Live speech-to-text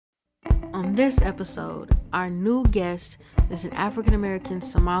On this episode, our new guest is an African-American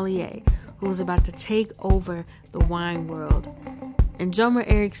sommelier who is about to take over the wine world. And Jomer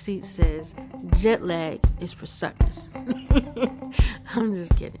Eric Seat says, jet lag is for suckers. I'm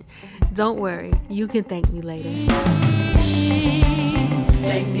just kidding. Don't worry, you can thank me later.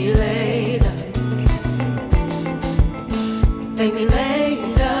 Thank me later. Thank me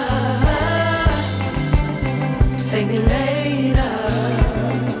later. Thank me later.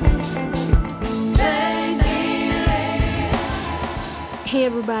 Hey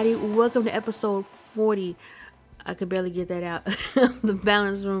everybody, welcome to episode 40. I could barely get that out. The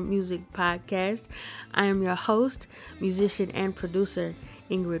Balance Room Music Podcast. I am your host, musician, and producer,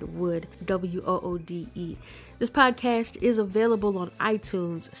 Ingrid Wood, Woode. This podcast is available on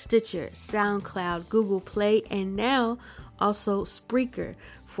iTunes, Stitcher, SoundCloud, Google Play, and now also Spreaker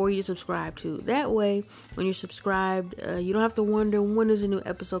for you to subscribe to. That way, when you're subscribed, you don't have to wonder when is a new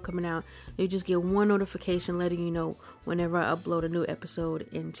episode coming out. You just get one notification letting you know whenever I upload a new episode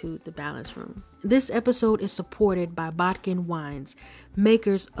into the Balance Room. This episode is supported by Botkin Wines,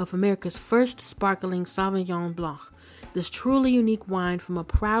 makers of America's first sparkling Sauvignon Blanc. This truly unique wine from a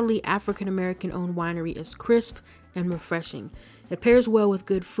proudly African-American owned winery is crisp and refreshing. It pairs well with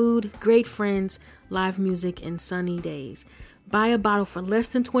good food, great friends, live music, and sunny days. Buy a bottle for less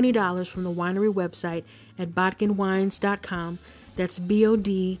than $20 from the winery website at botkinwines.com. That's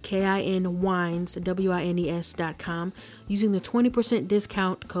BODKIN wines, WINES.com, using the 20%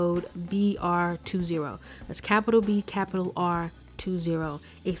 discount code BR20. That's capital B, capital R, 20,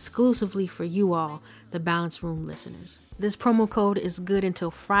 exclusively for you all, the Balance Room listeners. This promo code is good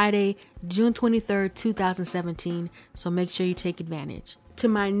until Friday, June 23rd, 2017, so make sure you take advantage. To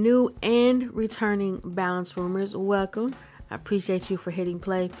my new and returning Balance Roomers, welcome. I appreciate you for hitting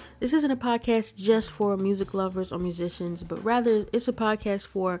play. This isn't a podcast just for music lovers or musicians, but rather it's a podcast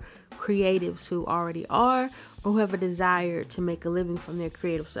for creatives who already are or who have a desire to make a living from their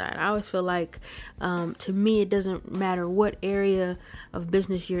creative side. I always feel like, to me, it doesn't matter what area of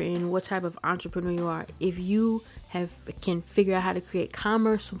business you're in, what type of entrepreneur you are. If you can figure out how to create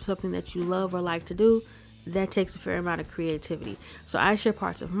commerce from something that you love or like to do, that takes a fair amount of creativity. So I share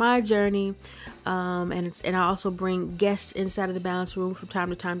parts of my journey, and I also bring guests inside of the Balance Room from time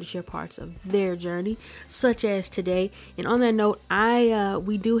to time to share parts of their journey, such as today. And on that note,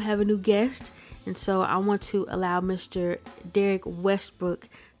 we do have a new guest, and so I want to allow Mr. Derek Westbrook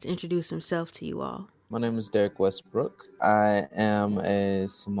to introduce himself to you all. My name is Derek Westbrook. I am a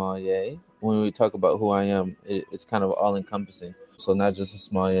sommelier. When we talk about who I am, it's kind of all-encompassing. So not just a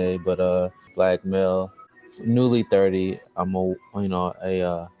sommelier, but a Black male, newly 30. I'm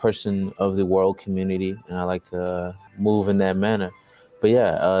a person of the world community, and I like to move in that manner. But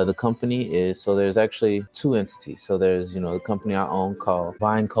yeah, the company is, so there's actually two entities. So there's, the company I own called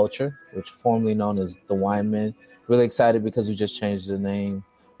Vine Culture, which formerly known as The Wine Men. Really excited because we just changed the name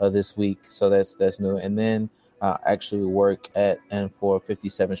this week. So that's new. And then I actually work at and for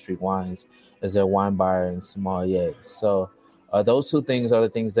 57th Street Wines as their wine buyer and sommelier. So those two things are the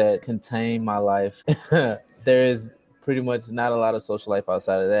things that contain my life. There is pretty much not a lot of social life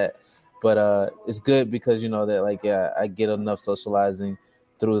outside of that. But it's good because, I get enough socializing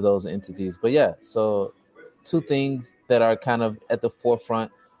through those entities. But yeah, so two things that are kind of at the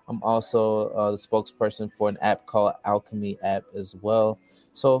forefront. I'm also the spokesperson for an app called Alchemy app as well.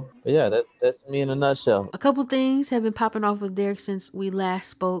 So yeah, that's me in a nutshell. A couple things have been popping off with Derek since we last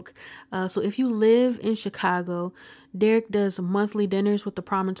spoke. So if you live in Chicago, Derek does monthly dinners with the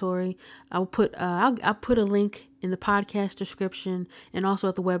Promontory. I'll put a link in the podcast description and also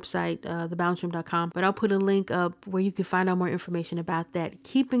at the website, thebalanceroom.com. But I'll put a link up where you can find out more information about that.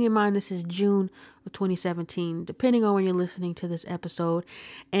 Keeping in mind this is June of 2017, depending on when you're listening to this episode.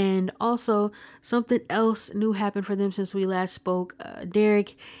 And also something else new happened for them since we last spoke.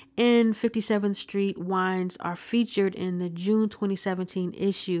 Derek and 57th Street Wines are featured in the June 2017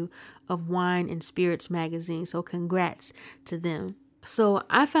 issue of Wine and Spirits magazine. So congrats to them. So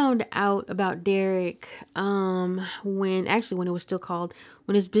I found out about Derek when his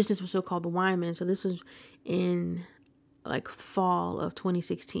business was still called The Wine Men. So this was in fall of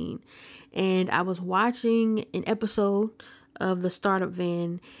 2016. And I was watching an episode of the Startup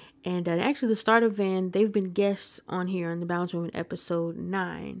Van. And actually the Startup Van, they've been guests on here in the Balance Room in episode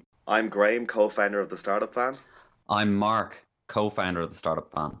 9. I'm Graham, co-founder of the Startup Van. I'm Mark, co-founder of the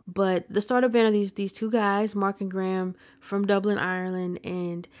Startup Van. But the Startup Van are these two guys, Mark and Graham, from Dublin, Ireland,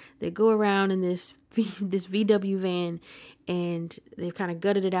 and they go around in this VW van, and they've kind of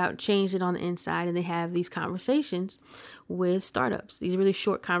gutted it out, changed it on the inside, and they have these conversations with startups, these really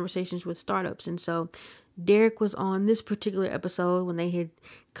short conversations with startups. And so Derek was on this particular episode when they had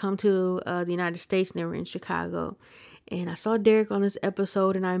come to the United States and they were in Chicago. And I saw Derek on this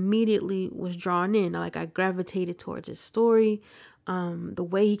episode and I immediately was drawn in. Like, I gravitated towards his story. The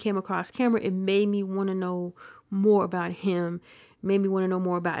way he came across camera, it made me want to know more about him. Made me want to know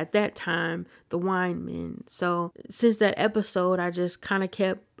more about, at that time, the Wine Men. So since that episode, I just kind of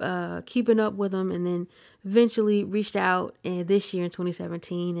kept keeping up with him, and then eventually reached out this year in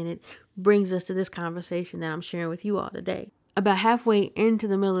 2017, and it brings us to this conversation that I'm sharing with you all today. About halfway into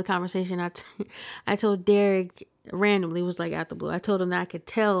the middle of the conversation, I told Derek randomly, was like out the blue, I told him that I could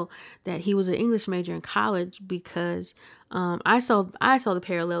tell that he was an English major in college because I saw the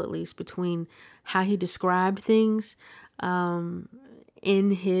parallel, at least, between how he described things in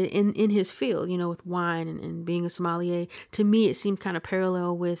his field, with wine and being a sommelier. To me, it seemed kind of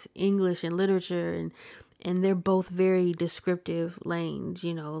parallel with English and literature, and they're both very descriptive lanes.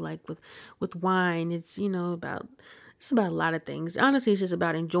 Like with wine, it's about a lot of things. Honestly, it's just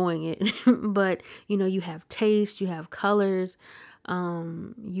about enjoying it. But you have taste, you have colors.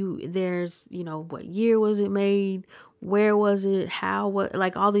 There's what year was it made? Where was it? How? What?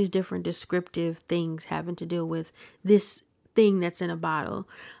 Like all these different descriptive things having to do with this thing that's in a bottle.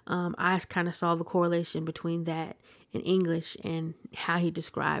 I kind of saw the correlation between that and English and how he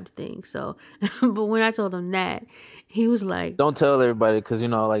described things. So, but when I told him that, he was like, Don't tell everybody, because we're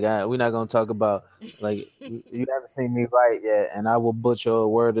not gonna talk about, like, you haven't seen me write yet, and I will butcher a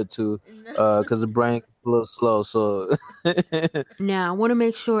word or two because the brain is a little slow. So now I want to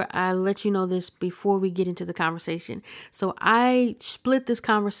make sure I let you know this before we get into the conversation. So I split this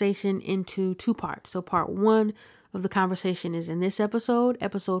conversation into two parts. So part one of the conversation is in this episode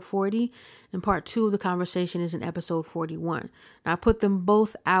 40, and part two of the conversation is in episode 41. Now, I put them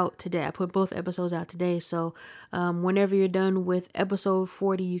both out today. I put both episodes out today. So whenever you're done with episode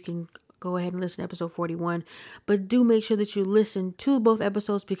 40, you can go ahead and listen to episode 41. But do make sure that you listen to both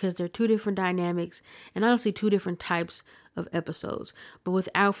episodes, because they're two different dynamics and honestly two different types of episodes. But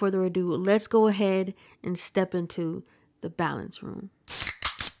without further ado, let's go ahead and step into the balance room.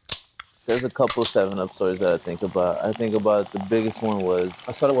 there's a couple 7-Up stories that I think about. I think about the biggest one was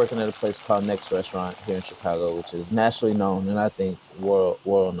I started working at a place called Next Restaurant here in Chicago, which is nationally known, and I think world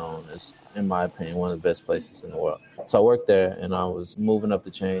known. It's, in my opinion, one of the best places in the world. So I worked there, and I was moving up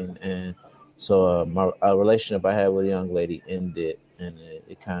the chain, and so my relationship I had with a young lady ended, and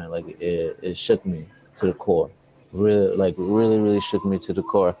it kind of like it shook me to the core. Really shook me to the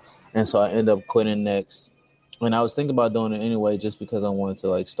core. And so I ended up quitting Next. And I was thinking about doing it anyway, just because I wanted to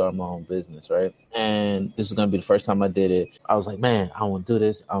like start my own business, right? And this is gonna be the first time I did it. I was like, man, I want to do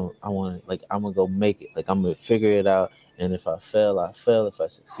this. I want to, like, I'm gonna go make it. Like, I'm gonna figure it out. And if I fail, I fail. If I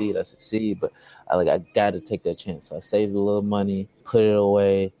succeed, I succeed. But I got to take that chance. So I saved a little money, put it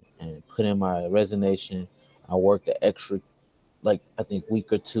away, and put in my resignation. I worked an extra, like, I think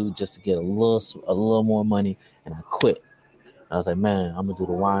week or two just to get a little more money, and I quit. I was like, man, I'm gonna do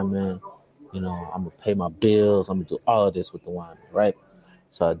the Wine Man. I'm gonna pay my bills. I'm gonna do all of this with the Wine Man, right?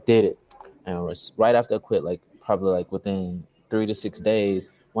 So I did it, and right after I quit, like probably like within 3 to 6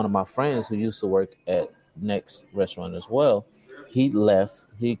 days, one of my friends who used to work at Next Restaurant as well, he left,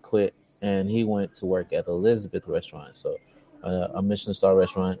 he quit, and he went to work at Elizabeth Restaurant, so a Michelin star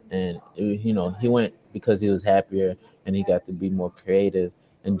restaurant, and he went because he was happier and he got to be more creative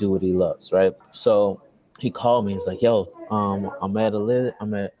and do what he loves, right? So he called me. He's like, yo, I'm at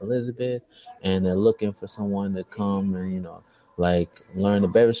Elizabeth, and they're looking for someone to come and, like, learn the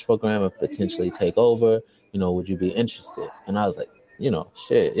beverage program and potentially take over. Would you be interested? And I was like,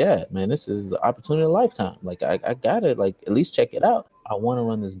 shit, yeah, man, this is the opportunity of a lifetime. Like, I gotta, like, at least check it out. I want to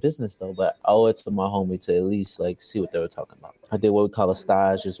run this business, though, but I owe it to my homie to at least, like, see what they were talking about. I did what we call a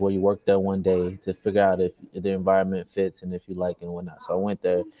stage, is where you work there one day to figure out if the environment fits and if you like it and whatnot. So I went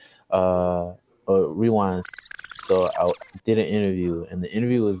there, rewind. So I did an interview, and the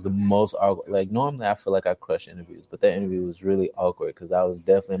interview was the most awkward. Like, normally I feel like I crush interviews, but that interview was really awkward because I was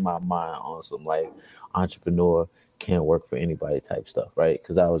definitely in my mind on some, like, entrepreneur, can't work for anybody type stuff, right?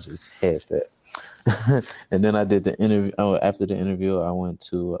 Because I was just head set. And then I did the interview. After the interview, I went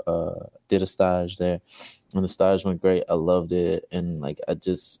to, did a stage there, and the stage went great. I loved it. And, like,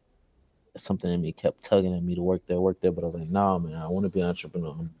 something in me kept tugging at me to work there. But I was like, no, man, I want to be an entrepreneur.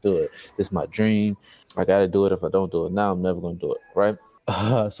 I'm going to do it. This is my dream. I got to do it. If I don't do it now, I'm never going to do it, right?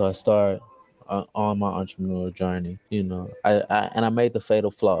 So I started on my entrepreneurial journey, I made the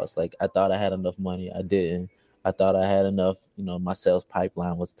fatal flaws. Like, I thought I had enough money. I didn't. I thought I had enough, my sales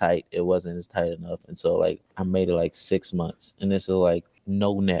pipeline was tight. It wasn't as tight enough. And so, like, I made it like 6 months, and this is like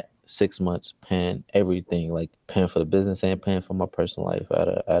no net. 6 months paying everything, like paying for the business and paying for my personal life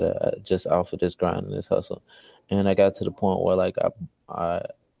just off of this grind and this hustle. And I got to the point where like I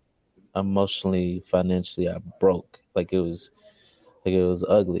emotionally, financially, I broke. Like it was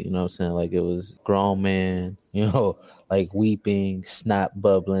ugly, you know what I'm saying? Like it was grown man, like weeping, snot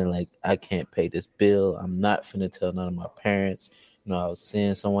bubbling, like I can't pay this bill. I'm not finna tell none of my parents. I was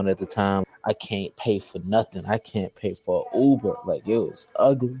seeing someone at the time. I can't pay for nothing. I can't pay for Uber. Like it was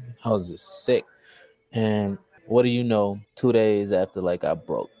ugly. I was just sick. And what do you know? 2 days after like I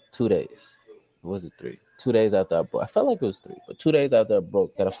broke, 2 days. Was it 3? 2 days after I broke. I felt like it was 3, but 2 days after I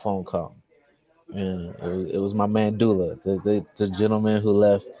broke, got a phone call. And it was my man Dula, the gentleman who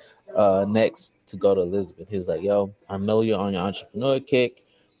left next to go to Elizabeth. He was like, yo, I know you're on your entrepreneur kick,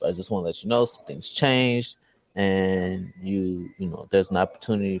 but I just want to let you know some things changed. And you know, there's an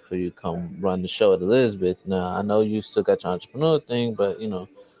opportunity for you to come run the show at Elizabeth. Now, I know you still got your entrepreneur thing, but,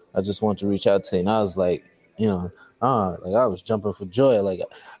 I just want to reach out to you. And I was like, like I was jumping for joy. Like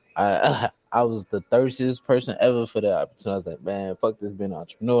I was the thirstiest person ever for that opportunity. I was like, man, fuck this being an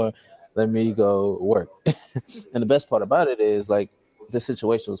entrepreneur. Let me go work. And the best part about it is like the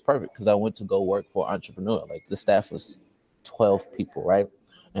situation was perfect because I went to go work for an entrepreneur. Like the staff was 12 people, right?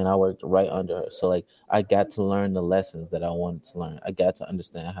 And I worked right under her. So like I got to learn the lessons that I wanted to learn. I got to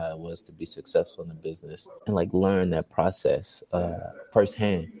understand how it was to be successful in the business and like learn that process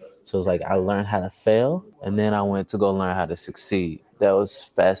firsthand. So it's like I learned how to fail and then I went to go learn how to succeed. That was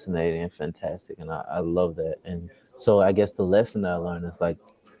fascinating and fantastic. And I love that. And so I guess the lesson that I learned is like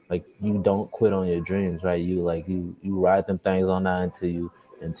you don't quit on your dreams, right? You ride them things on out until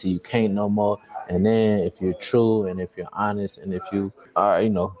you can't no more. And then if you're true and if you're honest and if you are,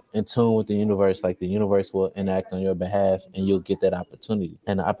 in tune with the universe, like the universe will enact on your behalf and you'll get that opportunity.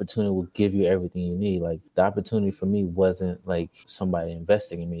 And the opportunity will give you everything you need. Like the opportunity for me wasn't like somebody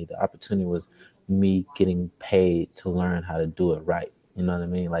investing in me. The opportunity was me getting paid to learn how to do it right. You know what I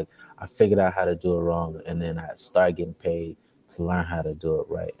mean? Like I figured out how to do it wrong and then I started getting paid to learn how to do it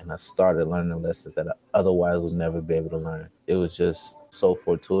right. And I started learning lessons that I otherwise would never be able to learn. It was just so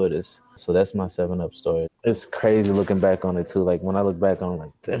fortuitous. So that's my 7-Up story. It's crazy looking back on it too. Like when I look back on it,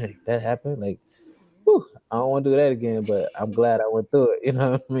 like, dang, that happened? Like, whew, I don't want to do that again, but I'm glad I went through it. You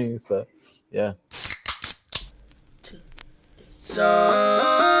know what I mean? So, yeah.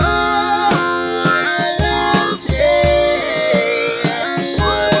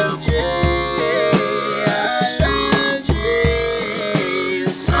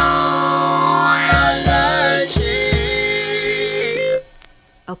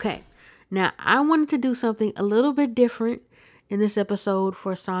 Okay, now I wanted to do something a little bit different in this episode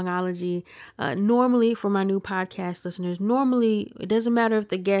for Songology. Normally, for my new podcast listeners, it doesn't matter if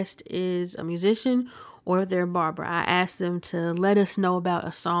the guest is a musician or if they're a barber. I ask them to let us know about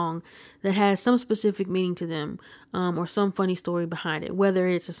a song that has some specific meaning to them or some funny story behind it, whether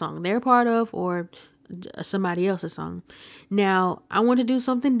it's a song they're part of or somebody else's song. Now, I want to do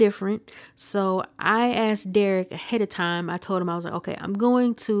something different. So I asked Derek ahead of time. I told him, I was like, okay, I'm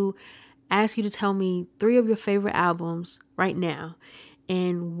going to ask you to tell me 3 of your favorite albums right now.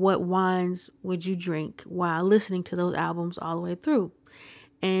 And what wines would you drink while listening to those albums all the way through?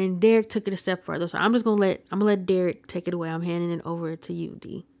 And Derek took it a step further. So I'm gonna let Derek take it away. I'm handing it over to you,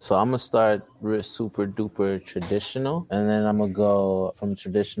 D. So I'm gonna start real super duper traditional, and then I'm gonna go from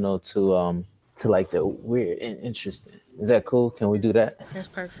traditional to like the weird and interesting. Is that cool? Can we do that? That's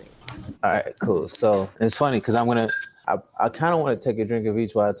perfect. All right, cool. So it's funny because I kind of want to take a drink of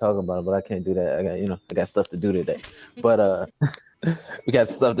each while I talk about it, but I can't do that. I got stuff to do today. But we got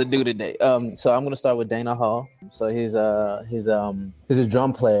stuff to do today. So I'm gonna start with Dana Hall. So he's a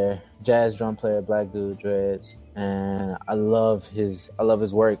drum player, jazz drum player, black dude, dreads, and I love his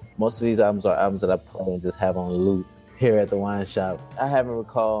work. Most of these albums are albums that I play and just have on loop here at the wine shop. I haven't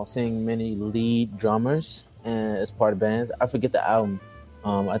recalled seeing many lead drummers and as part of bands. I forget the album.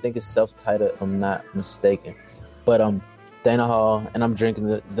 I think it's self-titled, if I'm not mistaken. But Dana Hall, and I'm drinking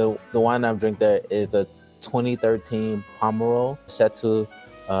the wine I'm drinking there is a 2013 Pomerol Chateau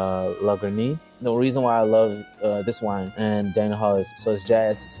Lagrange. The reason why I love this wine and Dana Hall is so it's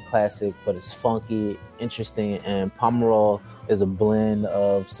jazz, it's classic, but it's funky, interesting, and Pomerol is a blend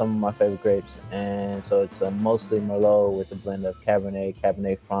of some of my favorite grapes, and so it's mostly Merlot with a blend of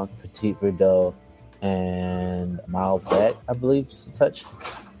Cabernet Franc, Petit Verdot, and Malbec, I believe, just a touch.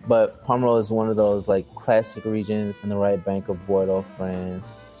 But Pomerol is one of those like classic regions in the right bank of Bordeaux,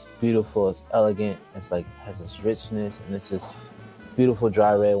 France. It's beautiful, it's elegant, it's like has this richness, and it's just beautiful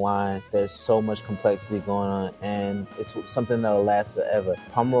dry red wine. There's so much complexity going on, and it's something that'll last forever.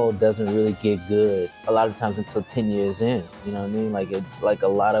 Pomerol doesn't really get good a lot of times until 10 years in. You know what I mean? Like a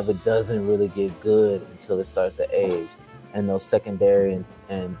lot of it doesn't really get good until it starts to age, and those secondary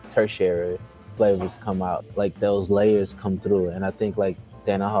and tertiary flavors come out. Like those layers come through, and I think like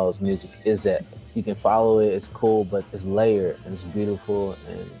Dana Hall's music is that. You can follow it, it's cool, but it's layered and it's beautiful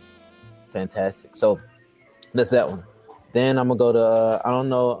and fantastic. So that's that one. Then I'm gonna go to I don't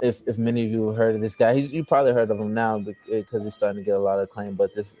know if many of you have heard of this guy. You probably heard of him now because he's starting to get a lot of acclaim.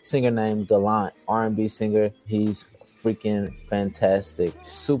 But this singer named Gallant, R&B singer, he's freaking fantastic,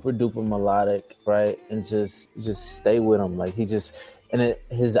 super duper melodic, right? And just stay with him. Like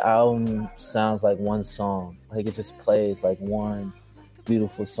his album sounds like one song. Like it just plays like one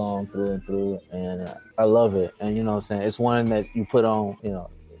beautiful song through and through, and I love it. And you know what I'm saying, it's one that you put on, you know,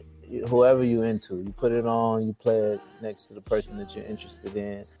 whoever you into, you put it on, you play it next to the person that you're interested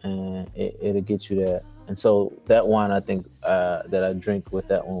in, and it'll get you there. And so that wine, I think that I drink with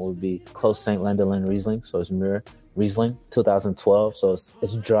that one would be Clos St. Lendelin Riesling. So it's Mur Riesling 2012. So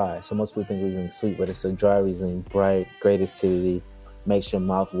it's dry. So most people think Riesling's sweet, but it's a dry Riesling, bright, great acidity, makes your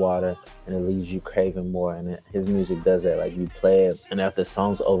mouth water, and it leaves you craving more. And his music does that. Like you play it, and after the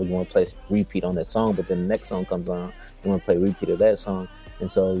song's over, you want to play repeat on that song, but then the next song comes on, you want to play repeat of that song.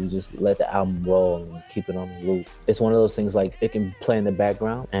 And so you just let the album roll and keep it on the loop. It's one of those things like it can play in the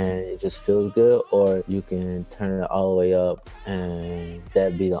background and it just feels good, or you can turn it all the way up and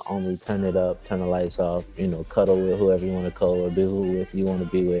that be the only turn it up, turn the lights off, you know, cuddle with whoever you want to cuddle or be with you want to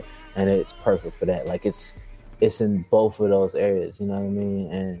be with. And it's perfect for that. Like it's in both of those areas, you know what I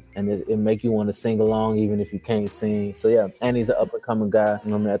mean? And it make you want to sing along even if you can't sing. So yeah, and he's an up-and-coming guy. You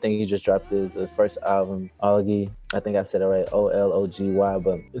know what I mean? I think he just dropped his first album, Ology. I think I said it right, Ology,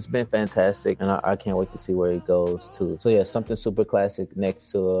 but it's been fantastic, and I can't wait to see where he goes too. So yeah, something super classic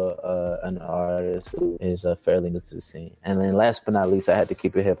next to an artist who is fairly new to the scene. And then last but not least, I had to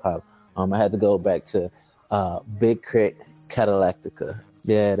keep it hip-hop. I had to go back to Big K.R.I.T. Cadillactica.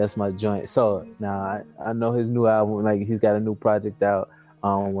 Yeah, that's my joint. So now I know his new album, like he's got a new project out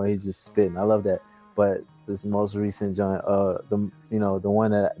where he's just spitting. I love that. But this most recent joint, the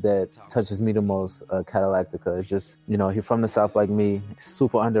one that touches me the most, Cadillactica, is just, you know, he's from the South like me,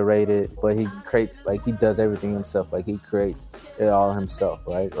 super underrated, but he creates, like he does everything himself. Like he creates it all himself,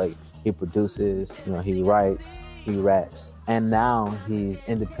 right? Like he produces, you know, he writes, he raps, and now he's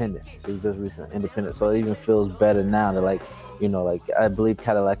independent. So he's just recently independent. So it even feels better now that, like, you know, like I believe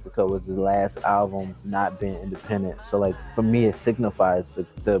Cadillactica was his last album not being independent. So like for me, it signifies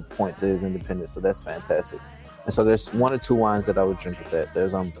the point to his independence. So that's fantastic. And so there's one or two wines that I would drink with that.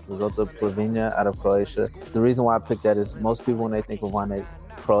 There's Zlata Plavonia out of Croatia. The reason why I picked that is most people, when they think of wine,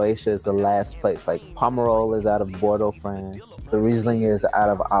 Croatia is the last place. Like Pomerol is out of Bordeaux, France. The Riesling is out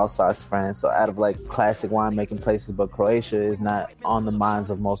of Alsace, France. So out of like classic winemaking places, but Croatia is not on the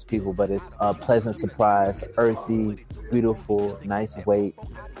minds of most people, but it's a pleasant surprise, earthy, beautiful, nice weight.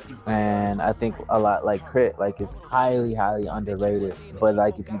 And I think a lot like Crit, like it's highly, highly underrated. But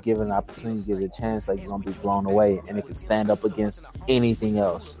like if you give it an opportunity, give it a chance, like you're gonna be blown away. And it can stand up against anything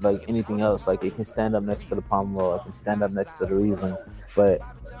else. Like it can stand up next to the Pomerol, it can stand up next to the Riesling. But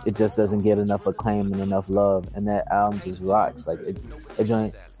it just doesn't get enough acclaim and enough love, and that album just rocks. Like it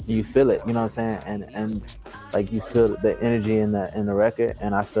you feel it, you know what I'm saying? And like you feel the energy in the record,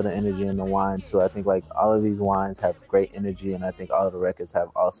 and I feel the energy in the wine too. I think like all of these wines have great energy, and I think all of the records have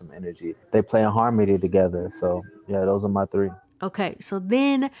awesome energy. They play in harmony together. So yeah, those are my three. Okay, so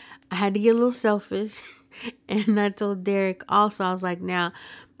then I had to get a little selfish, and I told Derek also, I was like, now,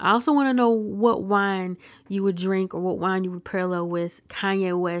 I also want to know what wine you would drink or what wine you would parallel with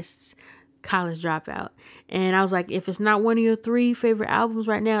Kanye West's College Dropout. And I was like, if it's not one of your three favorite albums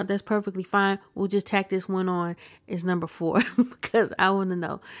right now, that's perfectly fine. We'll just tack this one on. It's number 4 because I want to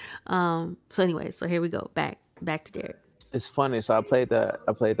know. So anyway, so here we go. Back to Derek. It's funny. So I played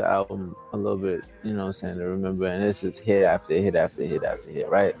the album a little bit, you know what I'm saying, to remember, and it's just hit after hit after hit after hit,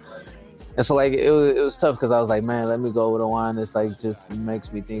 right? And so like it was tough because I was like, man, let me go with a wine that's like just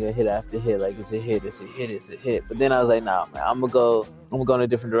makes me think of hit after hit, like it's a hit. But then I was like, nah, man, I'm gonna go in a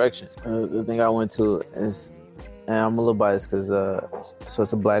different direction. The thing I went to is, and I'm a little biased because so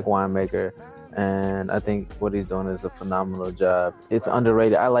it's a black winemaker, and I think what he's doing is a phenomenal job. It's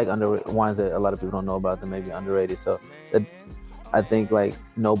underrated. I like wines that a lot of people don't know about that may be underrated. So I think like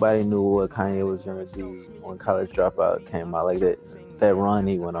nobody knew what Kanye was gonna do when College Dropout came out, like that run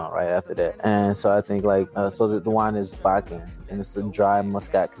he went on right after that. And so I think like so the wine is Bakken, and it's a dry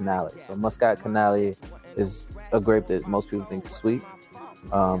Muscat Canali. So Muscat Canali is a grape that most people think is sweet,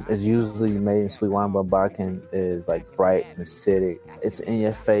 It's usually made in sweet wine, but Bakken is like bright and acidic. It's in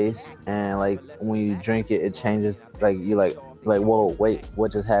your face, and like when you drink it, it changes. Like you like whoa, wait,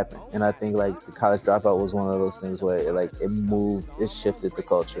 what just happened? And I think like the College Dropout was one of those things where it moved, it shifted the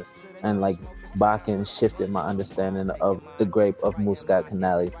culture, and like Bakken shifted my understanding of the grape of Muscat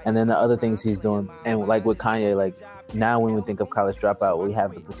Canali, and then the other things he's doing, and like with Kanye, like now when we think of College Dropout, we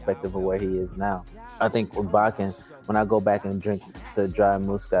have the perspective of where he is now. I think with Bakken, when I go back and drink the dry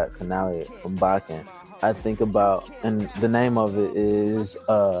Muscat Canali from Bakken, I think about, and the name of it is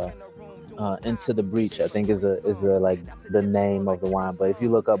Into the Breach. I think is the like the name of the wine. But if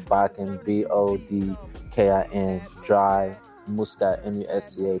you look up Bakken, Bodkin, dry Muscat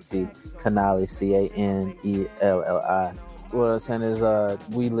Muscat, Canali Canelli. What I was saying is,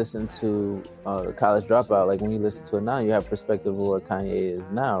 we listen to the College Dropout. Like when you listen to it now, you have perspective of where Kanye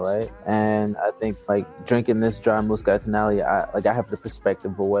is now, right? And I think like drinking this dry Muscat Canali, I have the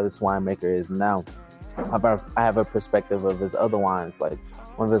perspective of where this winemaker is now. I have a perspective of his other wines. Like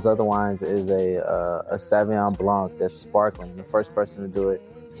one of his other wines is a Sauvignon Blanc that's sparkling. The first person to do it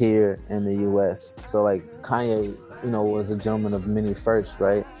here in the U.S. So like Kanye, was a gentleman of many firsts,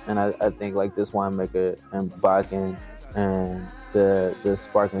 right? And I think like this winemaker and Bakken and the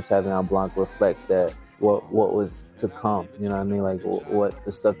sparkling Sauvignon Blanc reflects that what was to come. You know what I mean? Like what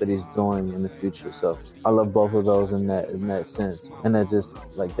the stuff that he's doing in the future. So I love both of those in that sense. And they're just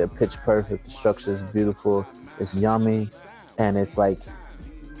like they're pitch perfect. The structure is beautiful. It's yummy, and it's like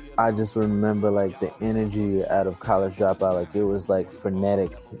I just remember like the energy out of College Dropout. Like it was like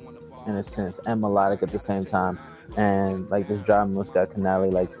frenetic in a sense and melodic at the same time. And like this dry Muscat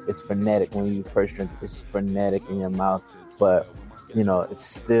Canali, like it's frenetic when you first drink it. It's frenetic in your mouth, but it's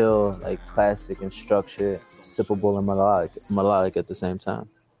still like classic and structured, sippable and melodic at the same time.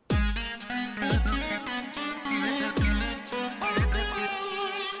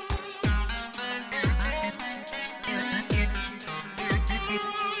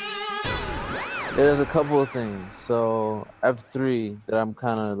 There's a couple of things. So I have three that I'm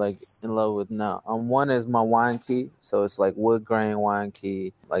kind of like in love with now. One is my wine key. So it's like wood grain wine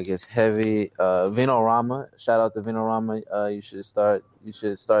key. Like it's heavy. Vinorama. Shout out to Vinorama. You should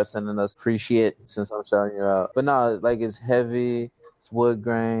start sending us free shit since I'm shouting you out. But no, like it's heavy. It's wood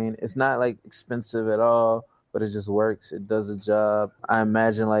grain. It's not like expensive at all, but it just works. It does the job. I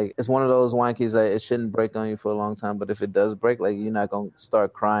imagine like it's one of those wine keys that it shouldn't break on you for a long time, but if it does break, like you're not gonna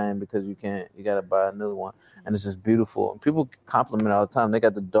start crying because you gotta buy a new one. And it's just beautiful. And people compliment it all the time. They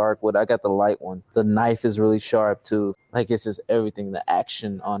got the dark wood, I got the light one. The knife is really sharp too. Like it's just everything. The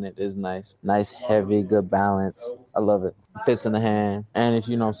action on it is nice. Nice, heavy, good balance. I love it. It fits in the hand. And if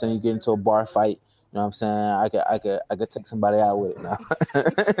you know what I'm saying, you get into a bar fight, you know what I'm saying? I could take somebody out with it now.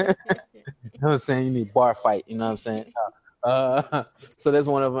 You know what I'm saying? You need bar fight. You know what I'm saying? So there's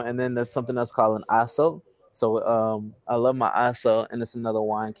one of them, and then there's something else called an ASO. So I love my ASO, and it's another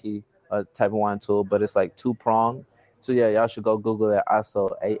wine key type of wine tool, but it's like 2-pronged. So yeah, y'all should go Google that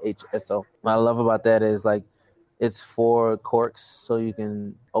ASO, AHSO. What I love about that is like it's 4 corks, so you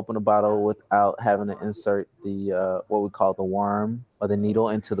can open a bottle without having to insert the what we call the worm or the needle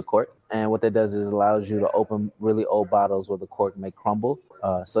into the cork. And what that does is allows you to open really old bottles where the cork may crumble.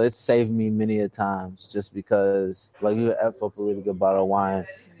 So it's saved me many a times just because like you F up a really good bottle of wine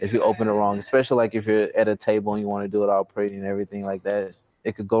if you open it wrong, especially like if you're at a table and you want to do it all pretty and everything like that,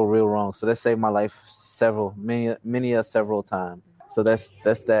 it could go real wrong. So that saved my life several times. So that's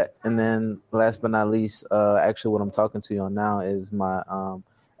that. And then last but not least, actually what I'm talking to you on now is my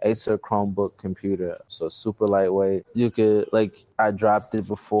Acer Chromebook computer. So super lightweight. You could I dropped it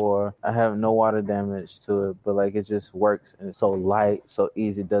before. I have no water damage to it, but it just works and it's so light, so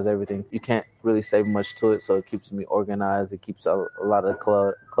easy, it does everything. You can't really save much to it, so it keeps me organized. It keeps a lot of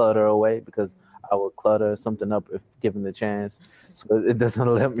clutter away because I would clutter something up if given the chance. So it doesn't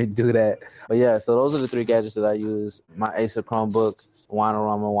let me do that. But yeah, so those are the 3 gadgets that I use. My Acer Chromebook,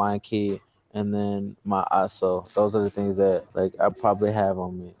 Winerama wine key, and then my ASO. Those are the things that I probably have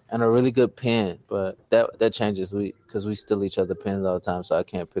on me. And a really good pen, but that changes because we steal each other pens all the time, so I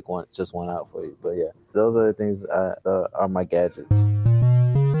can't pick just one out for you. But yeah, those are the things that are my gadgets.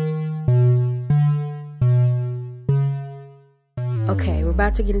 Okay, we're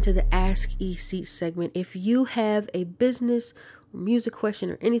about to get into the Ask EC segment. If you have a business, music question,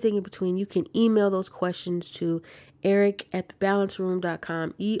 or anything in between, you can email those questions to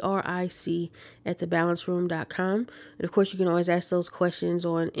eric@thebalanceroom.com, ERIC@thebalanceroom.com. And of course, you can always ask those questions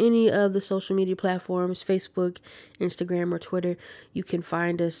on any of the social media platforms, Facebook, Instagram, or Twitter. You can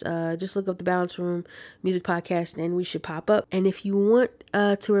find us, just look up The Balance Room Music Podcast and we should pop up. And if you want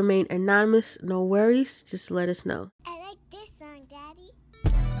to remain anonymous, no worries, just let us know. I like this song, Daddy.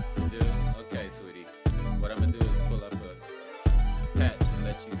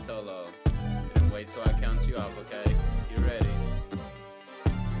 you off, okay? You ready?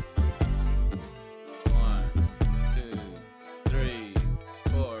 1, 2, 3,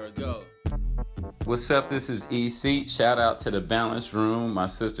 4, go. What's up? This is EC. Shout out to the Balance Room, my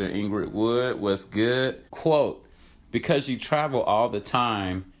sister Ingrid Wood. What's good? Quote, because you travel all the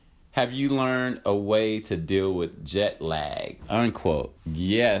time, have you learned a way to deal with jet lag? Unquote.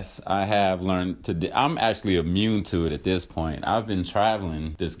 Yes, I have learned to. I'm actually immune to it at this point. I've been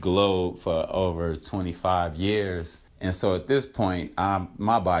traveling this globe for over 25 years. And so at this point,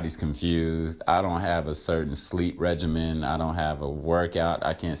 my body's confused. I don't have a certain sleep regimen. I don't have a workout.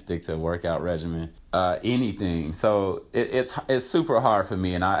 I can't stick to a workout regimen. Anything. So it's super hard for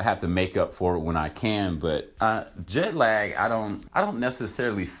me, and I have to make up for it when I can. But jet lag, I don't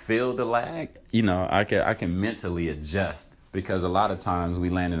necessarily feel the lag. You know, I can mentally adjust, because a lot of times we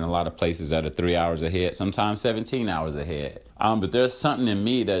land in a lot of places that are 3 hours ahead, sometimes 17 hours ahead. But there's something in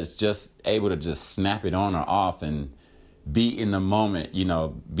me that's just able to just snap it on or off and be in the moment, you know,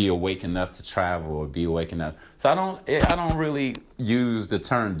 be awake enough to travel or be awake enough. So I don't really use the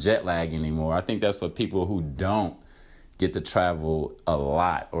term jet lag anymore. I think that's for people who don't get to travel a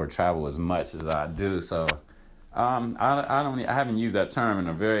lot or travel as much as I do. So I haven't used that term in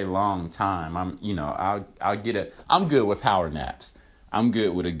a very long time. I'm good with power naps. I'm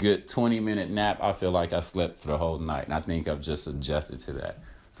good with a good 20-minute nap. I feel like I slept for the whole night, and I think I've just adjusted to that.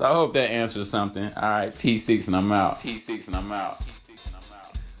 So I hope that answers something. All right, P6 and I'm out. P6 and I'm out. P6 and I'm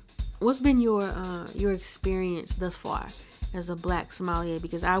out. What's been your experience thus far as a Black sommelier?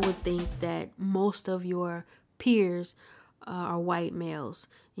 Because I would think that most of your peers are white males,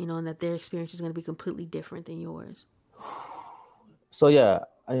 you know, and that their experience is going to be completely different than yours. So yeah,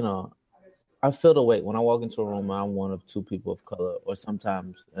 you know, I feel the weight when I walk into a room. I'm one of two people of color, or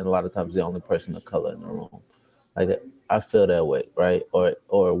sometimes, and a lot of times, the only person of color in the room. Like, I feel that way, right?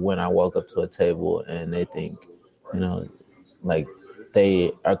 Or when I walk up to a table and they think, you know, like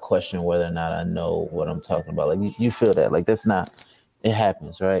they are questioning whether or not I know what I'm talking about. Like you feel that, like that's not, it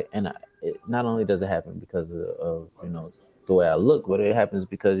happens, right? And it not only does it happen because of you know the way I look, but it happens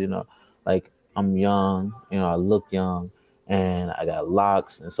because, you know, like I'm young, you know, I look young, and I got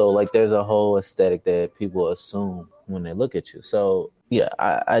locks, and so like there's a whole aesthetic that people assume when they look at you. So yeah,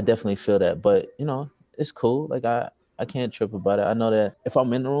 I definitely feel that, but you know, it's cool. Like I can't trip about it. I know that if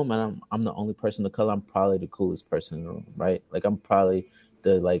I'm in the room and I'm the only person of color, I'm probably the coolest person in the room, right? Like I'm probably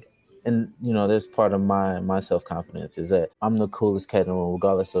and you know, that's part of my self-confidence, is that I'm the coolest cat in the room,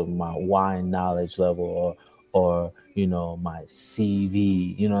 regardless of my wine knowledge level or you know, my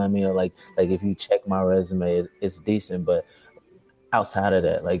CV, you know what I mean? Or like if you check my resume, it's decent, but outside of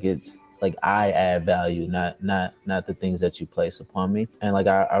that, like it's like I add value, not the things that you place upon me. And like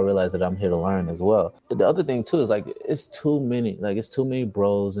I realize that I'm here to learn as well. The other thing too is like it's too many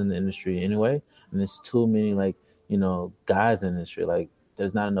bros in the industry anyway, and it's too many like, you know, guys in the industry. Like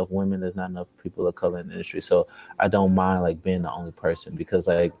there's not enough women, there's not enough people of color in the industry. So I don't mind like being the only person, because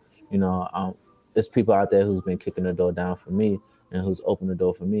like, you know, there's people out there who's been kicking the door down for me and who's opened the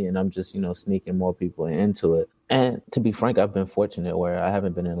door for me, and I'm just, you know, sneaking more people into it. And to be frank, I've been fortunate where I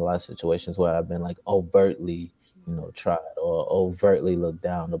haven't been in a lot of situations where I've been like overtly, you know, tried or overtly looked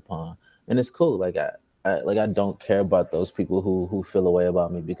down upon. And it's cool. Like I don't care about those people who feel a way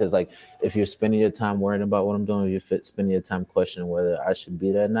about me, because like if you're spending your time worrying about what I'm doing, if you're spending your time questioning whether I should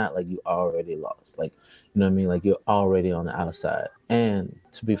be there or not, like you already lost. Like, you know what I mean? Like you're already on the outside. And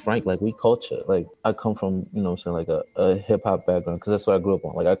to be frank, like we culture, like I come from, you know what I'm saying, like a hip hop background, because that's what I grew up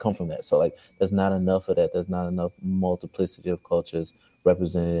on. Like I come from that. So like there's not enough of that. There's not enough multiplicity of cultures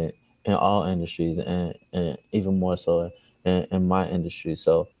represented in all industries, and even more so in my industry.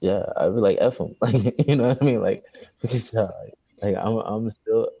 So yeah, I be like F them, like, you know what I mean, like, because like I'm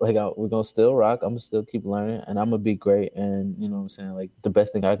still like we're gonna still rock. I'm gonna still keep learning, and I'm gonna be great. And you know what I'm saying, like the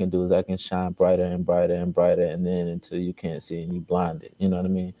best thing I can do is I can shine brighter and brighter and brighter, and then until you can't see and you blinded. You know what I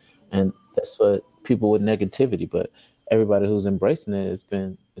mean? And that's what people with negativity, but everybody who's embracing it, it's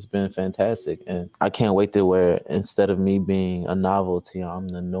been fantastic. And I can't wait to where instead of me being a novelty, I'm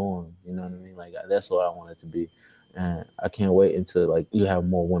the norm. You know what I mean? Like that's what I want it to be. And I can't wait until like you have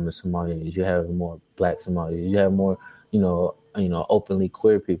more women sommeliers, you have more Black sommeliers, you have more, you know, openly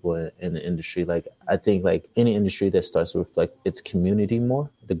queer people in the industry. Like I think like any industry that starts to reflect its community more,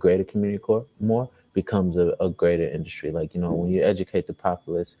 the greater community core more, becomes a greater industry. Like, you know, when you educate the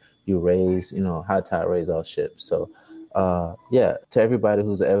populace, you raise, you know, high tide raise all ships. So yeah, to everybody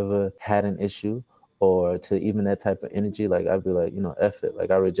who's ever had an issue, or to even that type of energy, like I'd be like, you know, F it.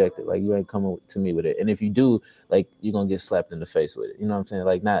 Like I reject it. Like you ain't coming to me with it. And if you do, like you're gonna get slapped in the face with it. You know what I'm saying?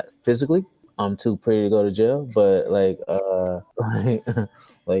 Like not physically. I'm too pretty to go to jail, but like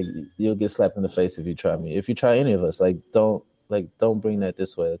Like you'll get slapped in the face if you try me. If you try any of us, don't bring that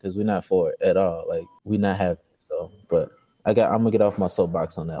this way because we're not for it at all. Like we not have so. But I'm gonna get off my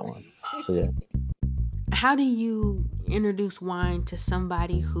soapbox on that one. So yeah. How do you introduce wine to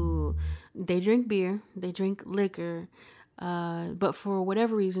somebody who they drink beer, they drink liquor, but for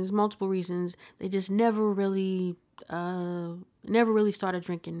whatever reasons, multiple reasons, they just never really started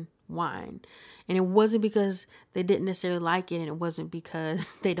drinking wine, and it wasn't because they didn't necessarily like it, and it wasn't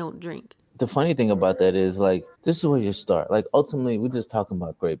because they don't drink. The funny thing about that is like this is where you start. Like ultimately, we're just talking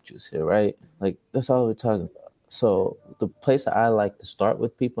about grape juice here, right? Like that's all we're talking about. So the place I like to start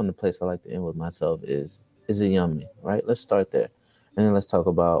with people and the place I like to end with myself is it yummy, right? Let's start there. And then let's talk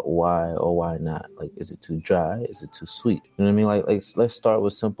about why or why not. Like, is it too dry? Is it too sweet? You know what I mean? Like let's start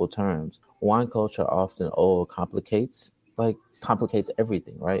with simple terms. Wine culture often complicates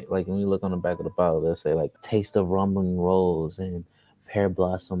everything, right? Like when you look on the back of the bottle, they'll say like taste of rumbling rose and pear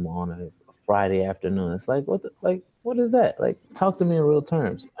blossom on a Friday afternoon. It's like what is that? Like talk to me in real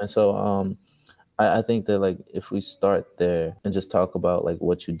terms. And so I think that like if we start there and just talk about like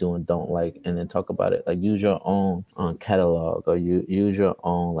what you do and don't like, and then talk about it, like use your own catalog or you use your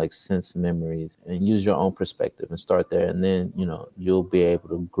own like sense memories and use your own perspective and start there, and then you'll be able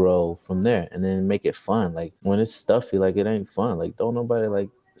to grow from there and then make it fun. Like when it's stuffy, like it ain't fun. Like don't nobody like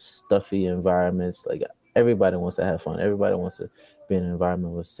stuffy environments. Like everybody wants to have fun. Everybody wants to be in an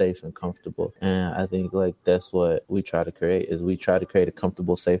environment where it's safe and comfortable. And I think like that's what we try to create a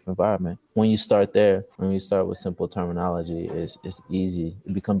comfortable, safe environment. When you start there, when you start with simple terminology, it's easy.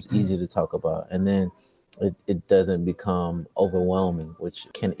 It becomes easy to talk about. And then it doesn't become overwhelming, which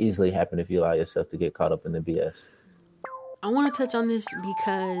can easily happen if you allow yourself to get caught up in the BS. I want to touch on this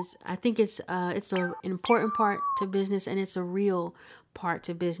because I think it's an important part to business, and it's a real part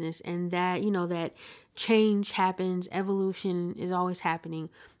to business, and that that change happens, evolution is always happening,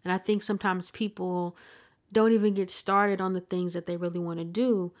 and I think sometimes people don't even get started on the things that they really want to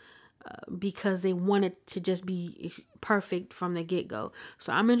do because they want it to just be perfect from the get-go.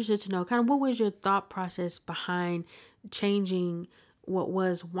 So I'm interested to know kind of what was your thought process behind changing what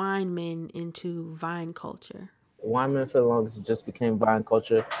was wine men into vine culture? Wine for the longest it just became vine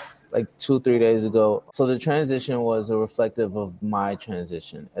culture like 2-3 days ago. So the transition was a reflective of my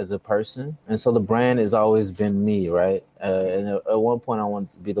transition as a person. And so the brand has always been me, right? And at one point I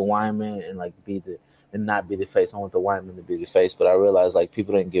wanted to be the wine man and like and not be the face. I want the wine man to be the face. But I realized like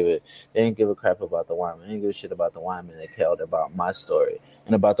people didn't give a crap about the wine man. They didn't give a shit about the wine man. They cared about my story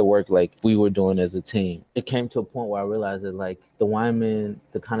and about the work like we were doing as a team. It came to a point where I realized that like the wine man,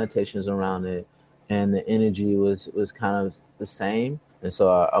 the connotations around it, and the energy was kind of the same. And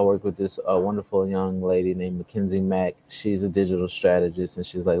so I work with this wonderful young lady named Mackenzie Mack. She's a digital strategist. And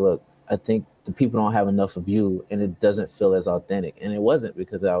she's like, look, I think the people don't have enough of you and it doesn't feel as authentic. And it wasn't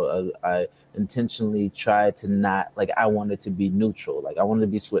because I intentionally tried to not, like I wanted to be neutral. Like I wanted to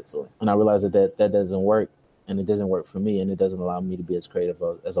be Switzerland. And I realized that doesn't work, and it doesn't work for me, and it doesn't allow me to be as creative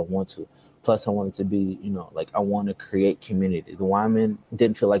as I want to. Plus, I wanted to be, like I want to create community. The Wyman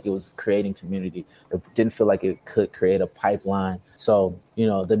didn't feel like it was creating community. It didn't feel like it could create a pipeline. So,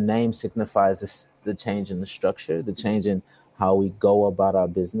 the name signifies the change in the structure, the change in how we go about our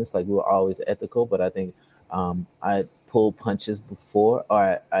business. Like we were always ethical, but I think I pulled punches before,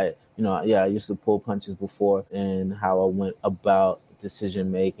 or I used to pull punches before in how I went about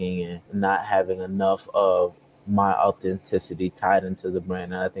decision making and not having enough of my authenticity tied into the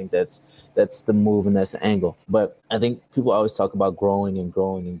brand. And I think that's the move and that's the angle. But I think people always talk about growing and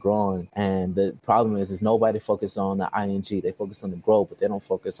growing and growing. And the problem is nobody focuses on the ing. They focus on the growth, but they don't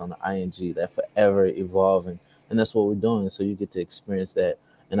focus on the ing. They're forever evolving. And that's what we're doing. So you get to experience that.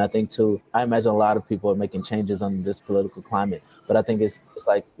 And I think too, I imagine a lot of people are making changes under this political climate, but I think it's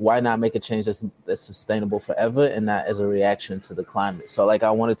like, why not make a change that's sustainable forever and not as a reaction to the climate? So like,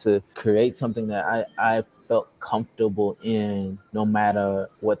 I wanted to create something that I felt comfortable in no matter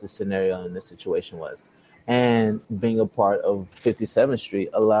what the scenario in this situation was. And being a part of 57th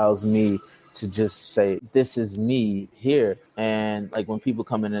Street allows me to just say, this is me here. And like when people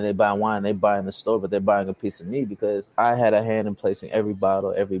come in and they buy wine, they buy in the store, but they're buying a piece of me because I had a hand in placing every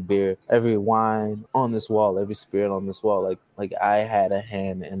bottle, every beer, every wine on this wall, every spirit on this wall. Like I had a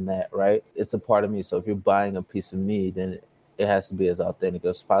hand in that, right? It's a part of me. So if you're buying a piece of me, then it has to be as authentic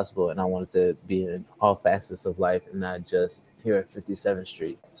as possible. And I wanted to be in all facets of life and not just here at 57th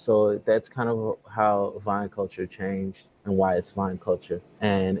Street. So that's kind of how Vine Culture changed and why it's Vine Culture.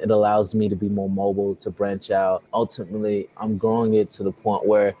 And it allows me to be more mobile, to branch out. Ultimately, I'm growing it to the point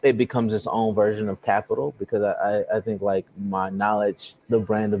where it becomes its own version of Capital, because I think like my knowledge, the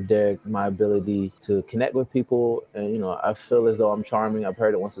brand of Derek, my ability to connect with people, and, you know, I feel as though I'm charming. I've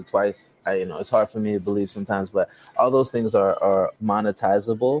heard it once or twice. It's hard for me to believe sometimes, but all those things are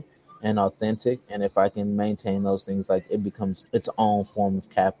monetizable and authentic. And if I can maintain those things, like, it becomes its own form of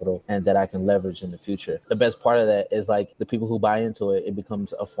capital and that I can leverage in the future. The best part of that is like the people who buy into it, it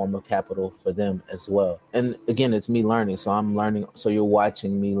becomes a form of capital for them as well. And again, it's me learning. So I'm learning. So you're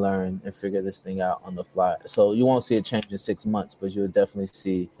watching me learn and figure this thing out on the fly. So you won't see it change in 6 months, but you'll definitely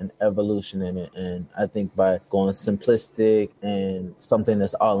see an evolution in it. And I think by going simplistic and something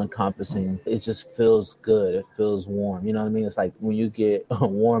that's all encompassing, it just feels good. It feels warm. You know what I mean? It's like when you get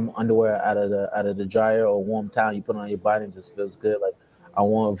warm underwear out of the dryer or warm towel, you put on your body, and just feels good. Like, I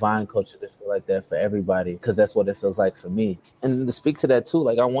want Vine Culture to feel like that for everybody, because that's what it feels like for me. And to speak to that too,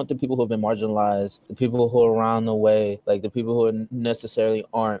 like, I want the people who have been marginalized, the people who are around the way, like the people who necessarily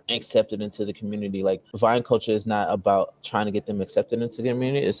aren't accepted into the community. Like, Vine Culture is not about trying to get them accepted into the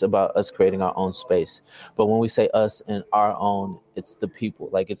community. It's about us creating our own space. But when we say us and our own, it's the people.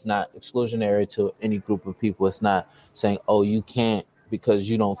 Like, it's not exclusionary to any group of people. It's not saying, oh, you can't because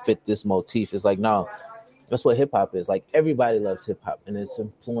you don't fit this motif. It's like, no, that's what hip hop is. Like, everybody loves hip hop, and it's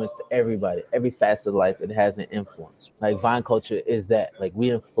influenced everybody, every facet of life. It has an influence. Like, Vine Culture is that. Like,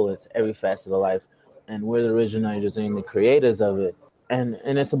 we influence every facet of life, and we're the originators and the creators of it. And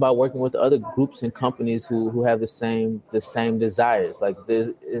it's about working with other groups and companies who have the same desires. Like,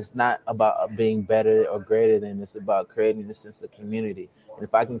 it's not about being better or greater than. It's about creating a sense of community. And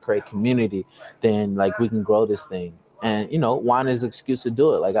if I can create community, then like we can grow this thing. And, you know, wine is an excuse to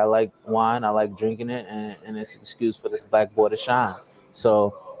do it. Like, I like wine. I like drinking it. And it's an excuse for this black boy to shine.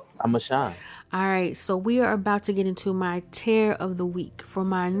 So I'm a shine. All right. So we are about to get into my tear of the week. For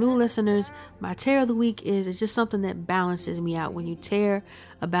my new listeners, my tear of the week is, it's just something that balances me out. When you tear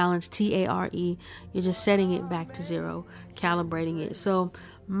a balance, TARE, you're just setting it back to zero, calibrating it. So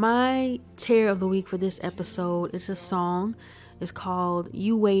my tear of the week for this episode is a song. It's called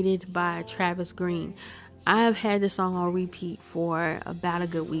You Waited by Travis Green. I have had this song on repeat for about a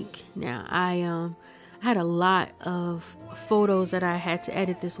good week now. I had a lot of photos that I had to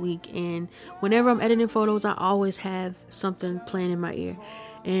edit this week, and whenever I'm editing photos, I always have something playing in my ear.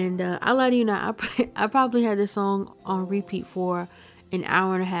 And I lie to you not, I probably had this song on repeat for an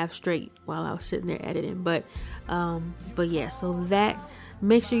hour and a half straight while I was sitting there editing. But yeah, so that,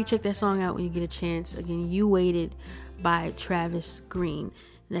 make sure you check that song out when you get a chance. Again, You Waited by Travis Green.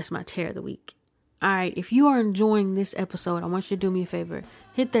 And that's my tear of the week. All right, if you are enjoying this episode, I want you to do me a favor.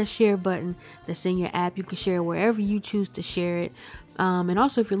 Hit that share button that's in your app. You can share it wherever you choose to share it. And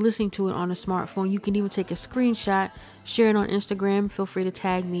also, if you're listening to it on a smartphone, you can even take a screenshot, share it on Instagram. Feel free to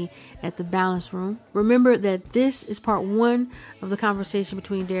tag me at The Balance Room. Remember that this is part 1 of the conversation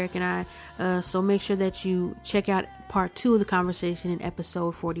between Derek and I. So make sure that you check out part 2 of the conversation in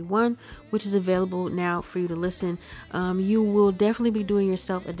episode 41, which is available now for you to listen. You will definitely be doing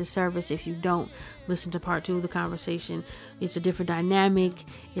yourself a disservice if you don't listen to part 2 of the conversation. It's a different dynamic.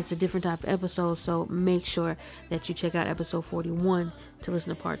 It's a different type of episode. So make sure that you check out episode 41 to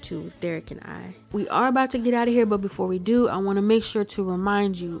listen to part 2 with Derek and I. We are about to get out of here, but before we do, I want to make sure to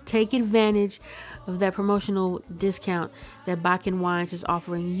remind you, take advantage of that promotional discount that Bakken Wines is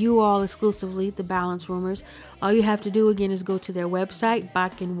offering you all exclusively, the Balance Roomers. All you have to do, again, is go to their website,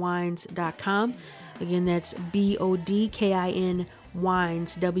 BakkenWines.com. Again, that's BODKIN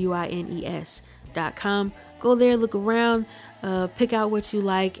Wines, WINES.com. Go there, look around, pick out what you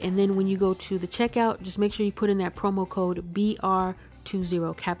like, and then when you go to the checkout, just make sure you put in that promo code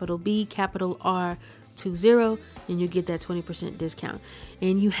BR20, capital B, capital R20, and you get that 20% discount.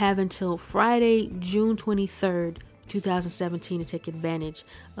 And you have until Friday, June 23rd, 2017 to take advantage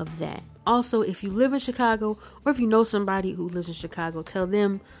of that. Also, if you live in Chicago, or if you know somebody who lives in Chicago, tell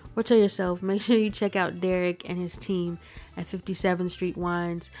them or tell yourself, make sure you check out Derek and his team at 57th Street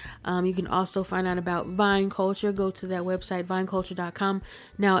Wines. You can also find out about Vine Culture. Go to that website, vineculture.com.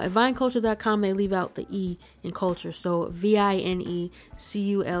 Now, at vineculture.com, they leave out the E in culture. So,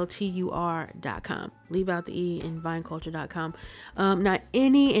 VINECULTUR.com. Leave out the E in vineculture.com. Now,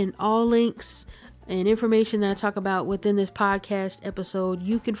 any and all links and information that I talk about within this podcast episode,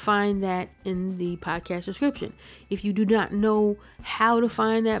 you can find that in the podcast description. If you do not know how to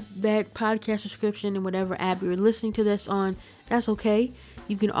find that podcast description in whatever app you're listening to this on, that's okay.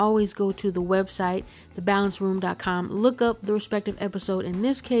 You can always go to the website thebalanceroom.com. Look up the respective episode, in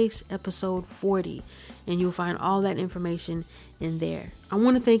this case, episode 40, and you'll find all that information in there. I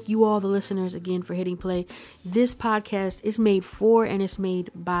want to thank you all, the listeners, again for hitting play. This podcast is made for and it's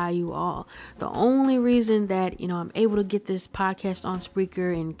made by you all. The only reason that, I'm able to get this podcast on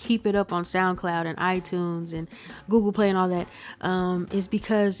Spreaker and keep it up on SoundCloud and iTunes and Google Play and all that is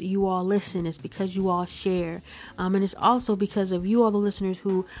because you all listen. It's because you all share. And it's also because of you all, the listeners,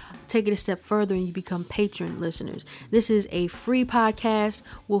 who take it a step further and you become patron listeners. This is a free podcast,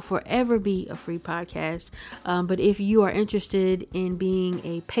 will forever be a free podcast. But if you are interested in being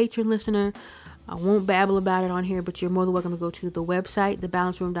a patron listener, I won't babble about it on here, but you're more than welcome to go to the website,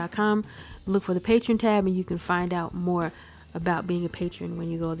 thebalanceroom.com, look for the patron tab, and you can find out more about being a patron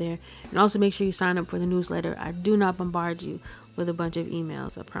when you go there. And also make sure you sign up for the newsletter. I do not bombard you with a bunch of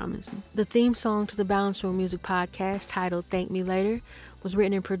emails, I promise. The theme song to the Balance Room Music Podcast, titled Thank Me Later, was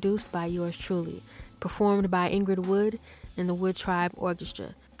written and produced by yours truly, performed by Ingrid Wood and the Wood Tribe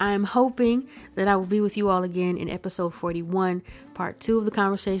Orchestra. I'm hoping that I will be with you all again in episode 41, part 2 of the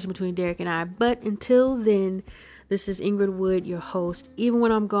conversation between Derek and I. But until then, this is Ingrid Wood, your host. Even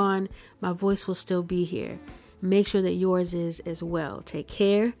when I'm gone, my voice will still be here. Make sure that yours is as well. Take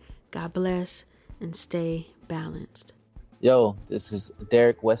care, God bless, and stay balanced. Yo, this is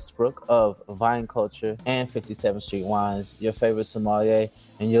Derek Westbrook of Vine Culture and 57th Street Wines, your favorite sommelier,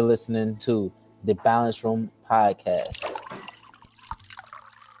 and you're listening to the Balance Room Podcast.